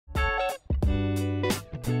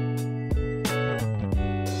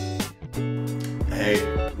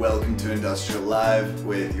welcome to Industrial Live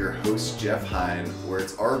with your host Jeff.heine, where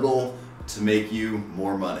it's our goal to make you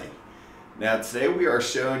more money. Now today we are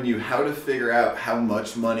showing you how to figure out how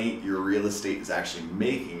much money your real estate is actually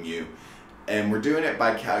making you, and we're doing it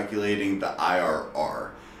by calculating the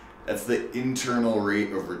IRR. That's the internal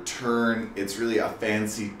rate of return. It's really a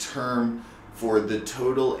fancy term for the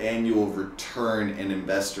total annual return an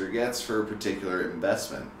investor gets for a particular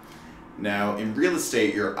investment. Now in real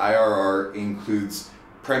estate, your IRR includes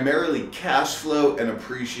primarily cash flow and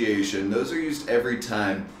appreciation. Those are used every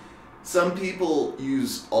time. Some people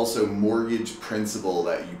use also mortgage principal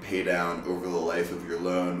that you pay down over the life of your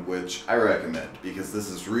loan, which I recommend because this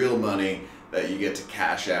is real money that you get to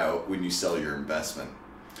cash out when you sell your investment.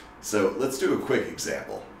 So let's do a quick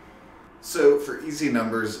example. So for easy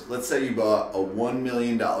numbers, let's say you bought a $1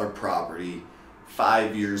 million property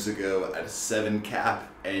 5 years ago at a 7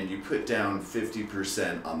 cap and you put down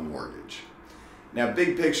 50% on the mortgage. Now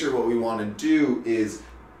big picture, what we want to do is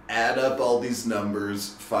add up all these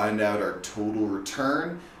numbers, find out our total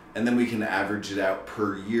return, and then we can average it out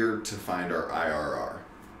per year to find our IRR.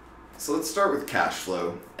 So let's start with cash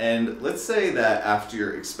flow, and let's say that after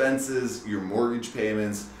your expenses, your mortgage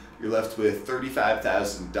payments, you're left with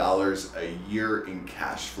 $35,000 a year in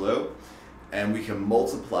cash flow, and we can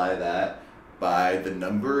multiply that by the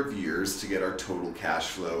number of years to get our total cash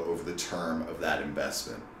flow over the term of that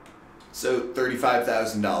investment. So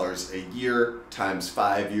 $35,000 a year times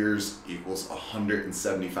 5 years equals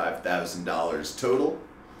 $175,000 total.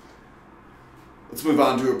 Let's move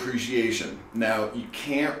on to appreciation. Now, you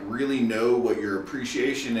can't really know what your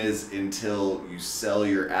appreciation is until you sell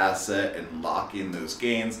your asset and lock in those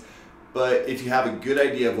gains. But if you have a good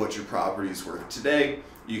idea of what your property is worth today,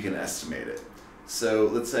 you can estimate it. So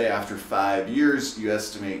let's say after 5 years, you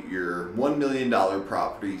estimate your $1 million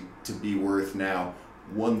property to be worth now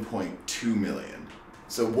 $1.2 million.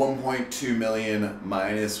 So 1.2 million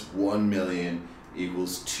minus 1 million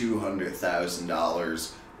equals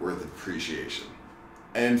 $200,000 worth of appreciation.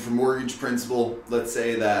 And for mortgage principal, let's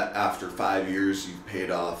say that after 5 years you've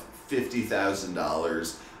paid off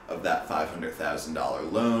 $50,000 of that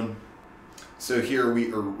 $500,000 loan. So here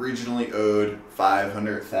we originally owed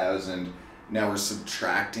 $500,000. Now we're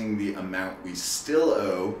subtracting the amount we still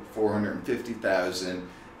owe, $450,000,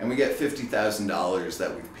 and we get $50,000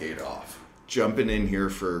 that we've paid off. Jumping in here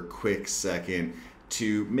for a quick second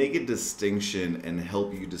to make a distinction and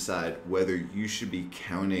help you decide whether you should be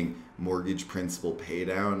counting mortgage principal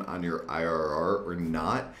paydown on your IRR or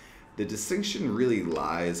not. The distinction really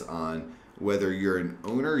lies on whether you're an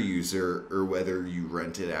owner user or whether you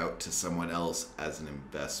rent it out to someone else as an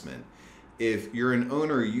investment. If you're an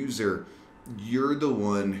owner user, you're the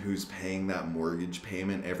one who's paying that mortgage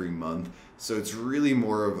payment every month. So it's really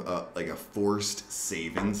more of a forced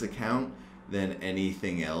savings account than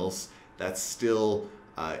anything else. That's still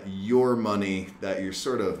your money that you're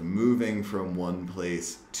sort of moving from one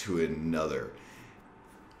place to another.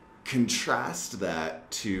 Contrast that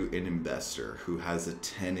to an investor who has a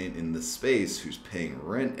tenant in the space who's paying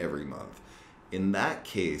rent every month. In that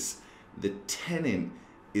case, the tenant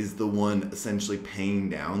is the one essentially paying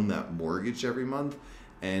down that mortgage every month,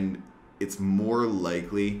 and it's more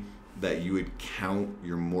likely that you would count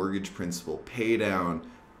your mortgage principal pay down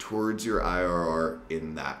towards your IRR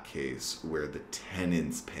in that case where the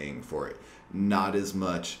tenant's paying for it. Not as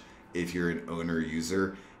much if you're an owner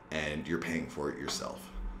user and you're paying for it yourself.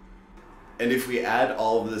 And if we add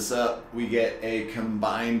all of this up, we get a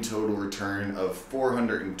combined total return of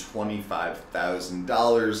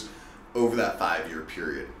 $425,000 over that 5-year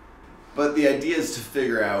period. But the idea is to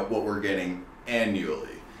figure out what we're getting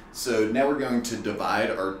annually. So now we're going to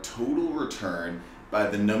divide our total return by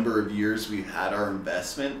the number of years we've had our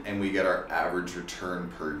investment, and we get our average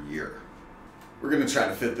return per year. We're going to try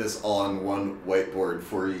to fit this all on one whiteboard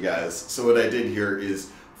for you guys. So what I did here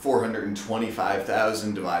is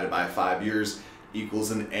 425,000 divided by 5 years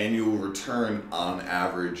equals an annual return on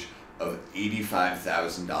average of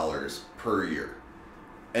 $85,000 per year.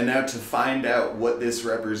 And now to find out what this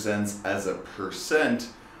represents as a percent,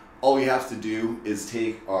 all we have to do is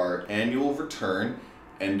take our annual return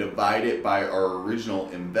and divide it by our original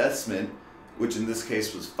investment, which in this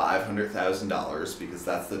case was $500,000, because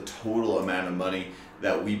that's the total amount of money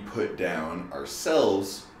that we put down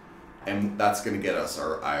ourselves, and that's going to get us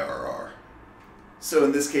our IRR. So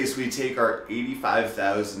in this case, we take our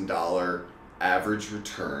 $85,000 average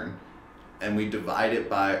return and we divide it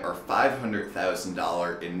by our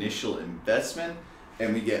 $500,000 initial investment,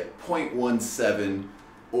 and we get 0.17,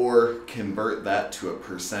 or convert that to a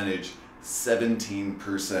percentage,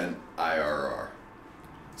 17% IRR.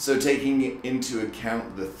 So taking into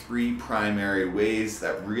account the three primary ways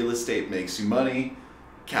that real estate makes you money: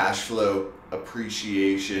 cash flow,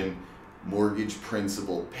 appreciation, mortgage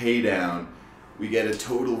principal pay down, we get a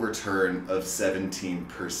total return of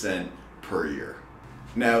 17% per year.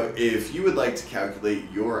 Now, if you would like to calculate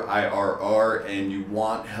your IRR and you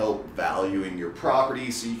want help valuing your property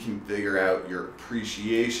so you can figure out your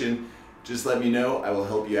appreciation, just let me know. I will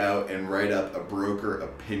help you out and write up a broker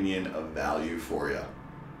opinion of value for you.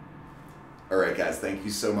 All right, guys, thank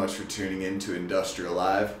you so much for tuning in to Industrial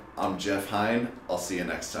Live. I'm Jeff.heine. I'll see you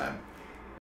next time.